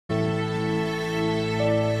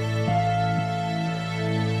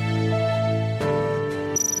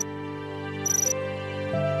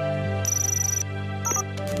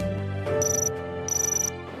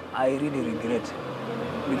I really regret.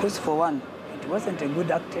 Because for one, it wasn't a good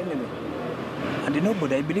act anyway. And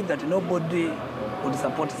nobody, I believe that nobody would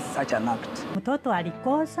support such an act. Mtoto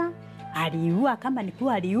alikosa, aliua kama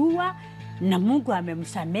nikuwa aliua, na Mungu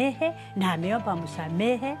amemsamehe na ameomba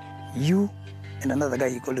msamehe. You and another guy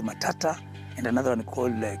he called Matata and another one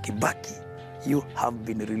called Kibaki, you have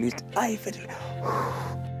been released. I felt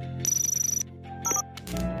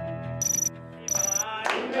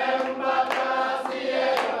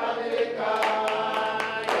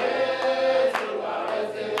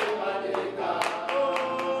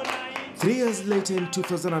Three years later in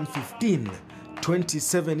 2015,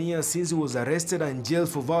 27 years since he was arrested and jailed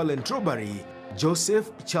for violent robbery,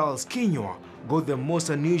 Joseph Charles Kinyua got the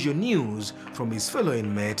most unusual news from his fellow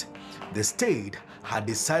inmate. The state had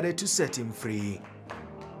decided to set him free.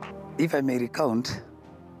 If I may recount,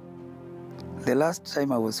 the last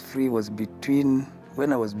time I was free was between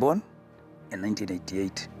when I was born in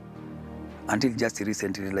 1988 until just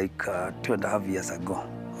recently, like 2.5 years ago,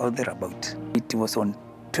 or thereabout. It was on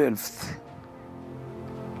 12th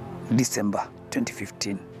December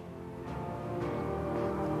 2015.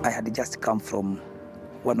 I had just come from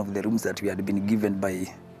one of the rooms that we had been given by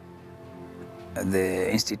the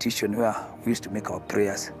institution where we used to make our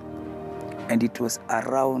prayers. And it was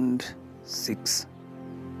around 6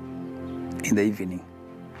 in the evening.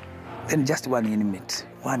 Then just one inmate.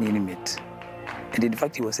 And in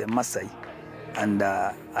fact, he was a Maasai. And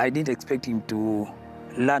I didn't expect him to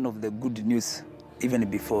learn of the good news even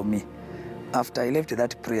before me. After I left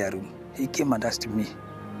that prayer room, he came and asked me,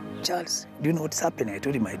 Charles, do you know what's happening? I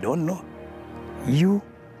told him, I don't know. You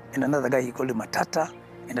and another guy he called Matata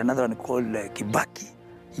and another one called Kibaki,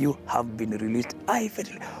 you have been released. I felt,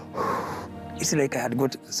 it's like I had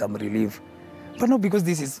got some relief. But no, because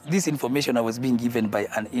this information I was being given by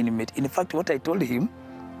an inmate. In fact, what I told him,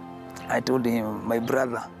 my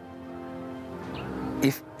brother,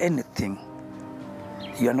 if anything,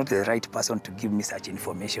 you are not the right person to give me such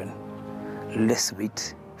information. Let's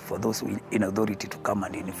wait for those in authority to come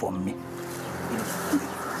and inform me.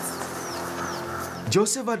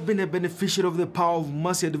 Joseph had been a beneficiary of the Power of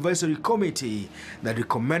Mercy Advisory Committee that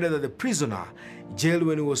recommended that the prisoner, jailed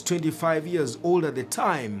when he was 25 years old at the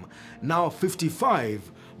time, now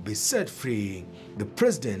 55, be set free. The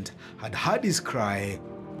president had heard his cry.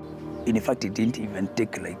 In fact, it didn't even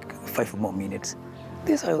take like 5 more minutes.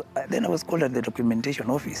 Then I was called at the documentation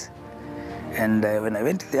office. And when I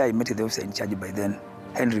went there, I met the officer in charge by then,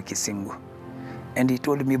 Henry Kisingu. And he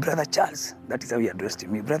told me, Brother Charles, that is how he addressed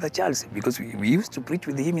me, Brother Charles, because we used to preach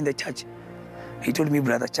with him in the church. He told me,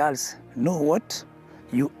 Brother Charles, know what?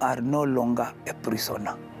 You are no longer a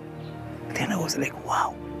prisoner. Then I was like,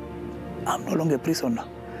 wow, I'm no longer a prisoner.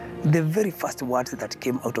 The very first words that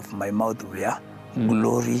came out of my mouth were,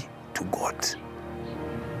 glory to God.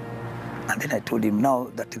 And then I told him,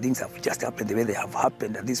 now that things have just happened the way they have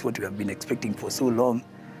happened, and this is what we have been expecting for so long,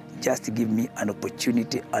 just give me an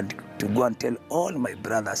opportunity and to go and tell all my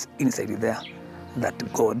brothers inside there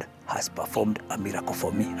that God has performed a miracle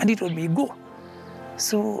for me. And he told me, go.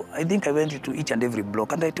 So I think I went to each and every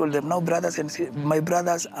block and I told them, now brothers and my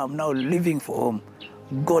brothers, I'm now leaving for home.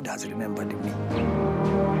 God has remembered me.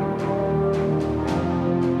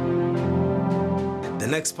 The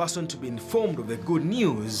next person to be informed of the good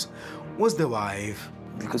news was the wife.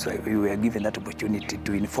 Because we were given that opportunity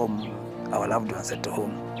to inform our loved ones at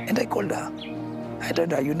home. And I called her. I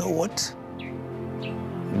told her, you know what?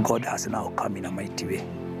 God has now come in a mighty way.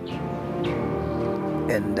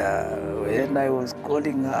 And when I was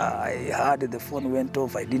calling her, I heard the phone went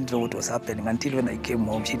off. I didn't know what was happening until when I came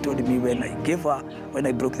home. She told me when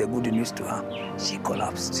I broke the good news to her, she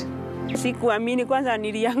collapsed. Sikuamini, kwanza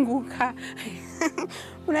nilianguka.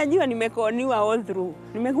 Unajua nimekoniwa all through.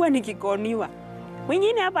 Nimekuwa nikikoniwa.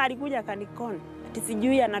 Mwingine hapa alikuja akanikona. Ati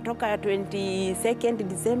sijui anatoka 22nd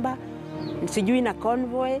December, sijui na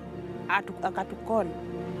convoy, akatukona.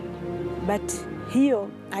 But hiyo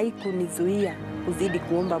haikunizuia kuzidi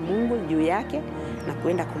kuomba Mungu juu yake na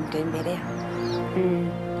kwenda kumtembelea.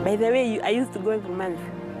 By the way, I used to go every month.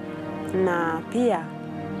 Na pia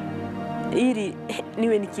ili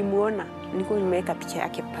niwe nikimuona, niko nimeweka picha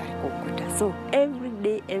yake pale kwa ukuta. So every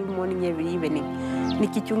day, every morning, every evening,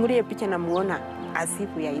 nikichungulia picha na muona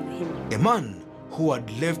asifu ya him. A man who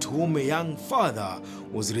had left home a young father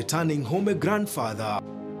was returning home a grandfather.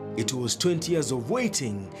 It was 20 years of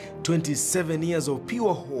waiting, 27 years of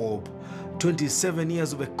pure hope, 27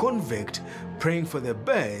 years of a convict praying for the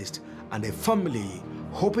best, and a family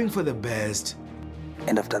hoping for the best.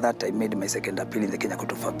 And after that, I made my second appeal in the Kenya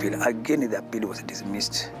Court of Appeal. Again, the appeal was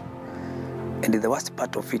dismissed. And the worst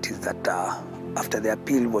part of it is that after the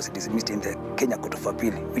appeal was dismissed in the Kenya Court of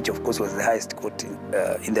Appeal, which of course was the highest court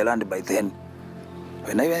in the land by then,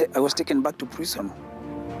 when I was taken back to prison,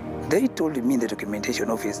 they told me in the documentation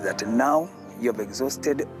office that now you have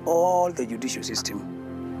exhausted all the judicial system.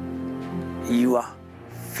 Your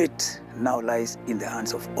fate now lies in the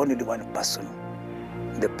hands of only one person,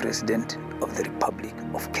 the President of the Republic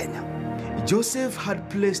of Kenya. Joseph had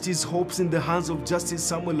placed his hopes in the hands of Justice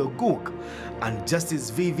Samuel Oguk and Justice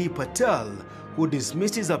V.V. Patel, who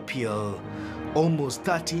dismissed his appeal. Almost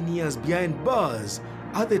 13 years behind bars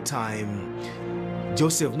at the time,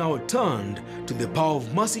 Joseph now turned to the Power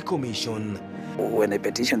of Mercy Commission. When I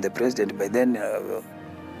petitioned the president, by then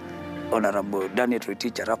Honorable Daniel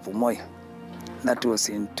Toroitich Arap Moi, that was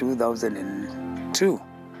in 2002,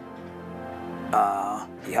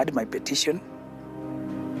 he had my petition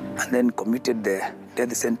and then commuted the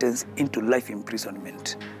death sentence into life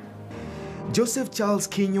imprisonment. Joseph Charles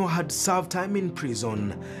Kinyua had served time in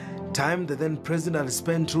prison, time the then president had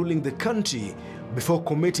spent ruling the country before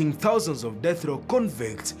committing thousands of death row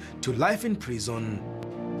convicts to life in prison.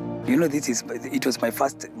 You know, it was my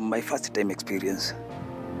first time experience.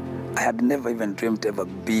 I had never even dreamt ever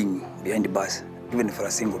being behind bars, even for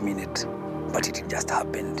a single minute, but it just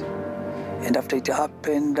happened. And after it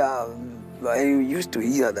happened, I used to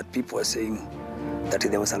hear that people were saying that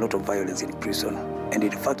there was a lot of violence in prison. And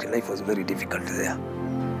in fact, life was very difficult there.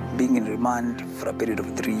 Being in remand for a period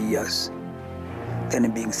of 3 years, then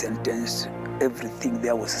being sentenced, everything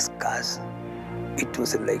there was scarce. It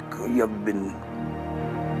was like you have been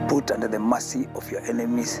put under the mercy of your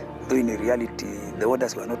enemies, though in reality, the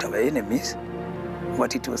warders were not our enemies,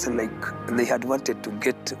 but it was like they had wanted to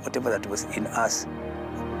get whatever that was in us,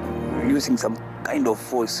 using some kind of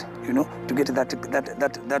force, you know, to get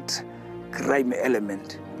that crime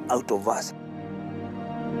element out of us.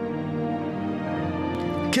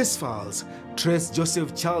 Case files trace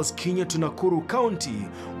Joseph Charles Kinyua to Nakuru County,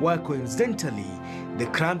 where coincidentally, the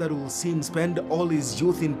crime that will see him spend all his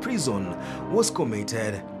youth in prison was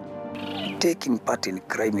committed. Taking part in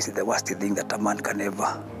crime is the worst thing that a man can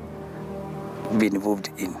ever be involved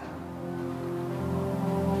in.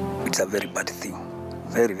 It's a very bad thing,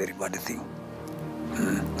 very, very bad thing.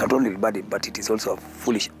 Not only bad, but it is also a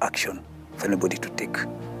foolish action for anybody to take.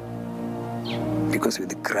 Because with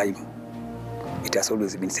the crime, it has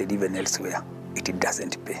always been said even elsewhere, it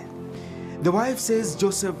doesn't pay. The wife says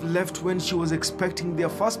Joseph left when she was expecting their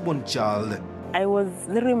firstborn child. I was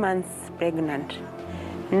 3 months pregnant.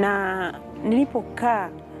 Na nilipokaa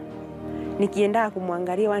nikienda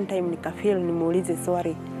kumwangalia one time nikafeel nimuulize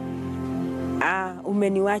sorry.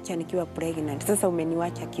 Umeniwacha nikiwa pregnant. Sasa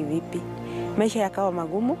umeniwacha kivipi? Maisha yakawa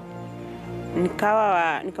magumu.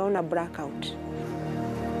 Nikaona blackout.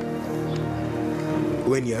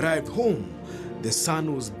 When he arrived home, the son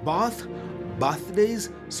whose birthdays,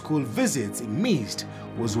 school visits he missed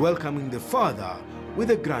was welcoming the father with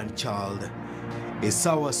a grandchild. A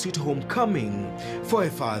sour, sweet homecoming for a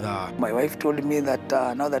father. My wife told me that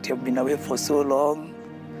now that you have been away for so long,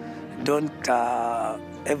 don't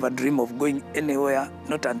ever dream of going anywhere,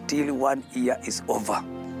 not until 1 year is over.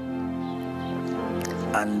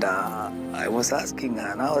 And I was asking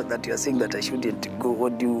her, now that you are saying that I shouldn't go,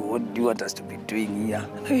 what do you want us to be doing here?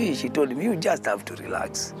 She told me, you just have to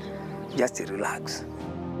relax. Just relax.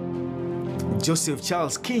 Joseph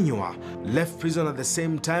Charles Kinyua left prison at the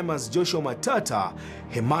same time as Joshua Matata,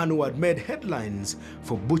 a man who had made headlines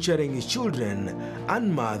for butchering his children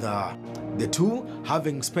and mother. The two,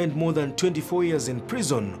 having spent more than 24 years in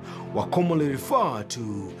prison, were commonly referred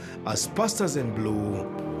to as pastors in blue.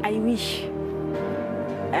 I wish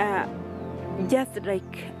just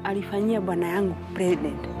like alifanyia bwana yangu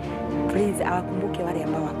president, please awakumbuke wale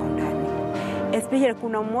ambao wako ndani. Especially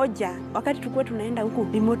kuna mmoja wakati tulikuwa tunaenda huku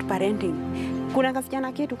remote parenting, kuna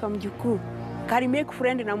kasichana ketu kamjukuu kalimake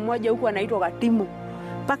friend na mmoja huku anaitwa Katimu.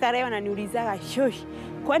 Paka leo ananiulizaga shosh,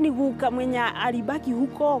 kwani huka mwenye alibaki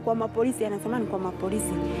huko kwa mapolisi, anasema ni kwa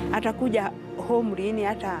mapolisi, atakuja home lini,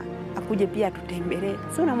 hata akuje pia tutembelee.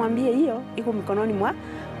 So namwambia hiyo iko mikononi mwa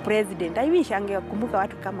president. I wish angekumbuka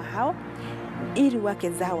watu kama hao ili wake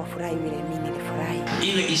zao wafurahi vile mimi nilifurahi.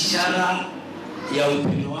 Ile ishara ya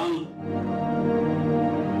upendo wangu.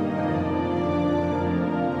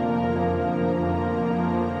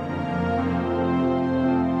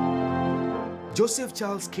 Joseph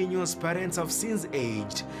Charles Kinyua's parents have since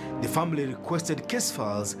aged. The family requested case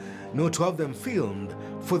files not to have them filmed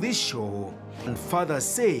for this show. And fathers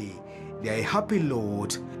say they are a happy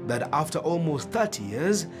lot that after almost 30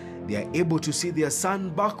 years, they are able to see their son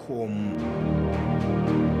back home.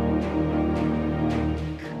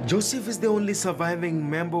 Joseph is the only surviving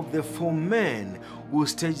member of the 4 men who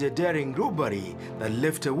staged a daring robbery that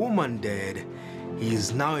left a woman dead. He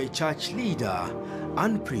is now a church leader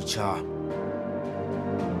and preacher.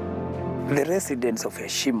 The residents of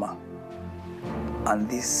Heshima, and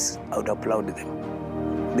this, I would applaud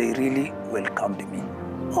them. They really welcomed me.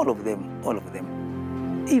 All of them, all of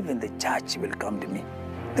them. Even the church welcomed me.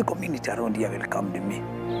 The community around here welcomed me.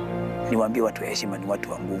 Niwaambie watu wa Heshima ni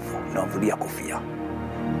watu wa nguvu, nawavulia kofia.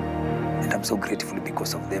 And I'm so grateful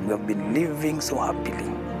because of them. We have been living so happily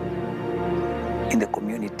in the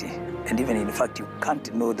community. And even in fact, you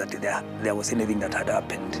can't know that there was anything that had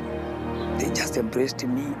happened. They just embraced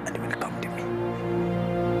me and welcomed me.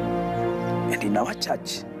 And in our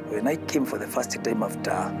church, when I came for the first time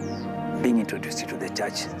after being introduced to the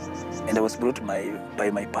church, and I was brought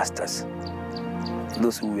by my pastors,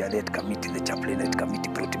 those who were there at committee, the chaplain at committee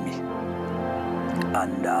brought me.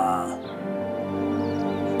 And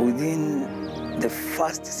within the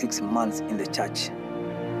first 6 months in the church,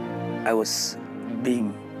 I was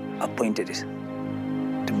being appointed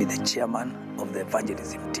to be the chairman of the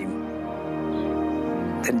evangelism team.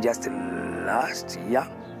 Then just last year,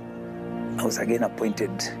 I was again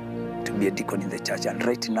appointed to be a deacon in the church. And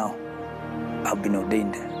right now, I've been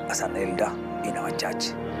ordained as an elder in our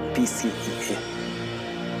church, PCEA,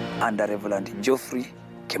 under Reverend Geoffrey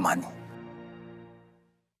Kimani.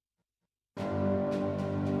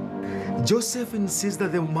 Joseph insists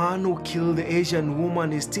that the man who killed the Asian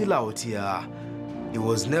woman is still out here. He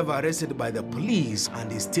was never arrested by the police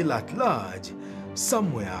and is still at large,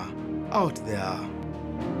 somewhere out there.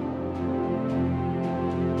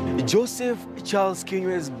 Joseph Charles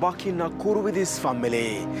Kinyua is back in Nakuru with his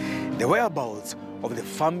family. The whereabouts of the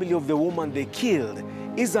family of the woman they killed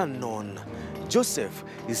is unknown. Joseph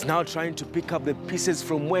is now trying to pick up the pieces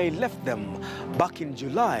from where he left them back in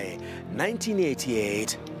July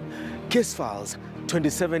 1988. Case files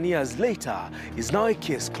 27 years later is now a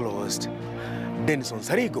case closed. Denison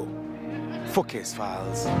Sarigo for Case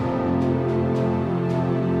Files.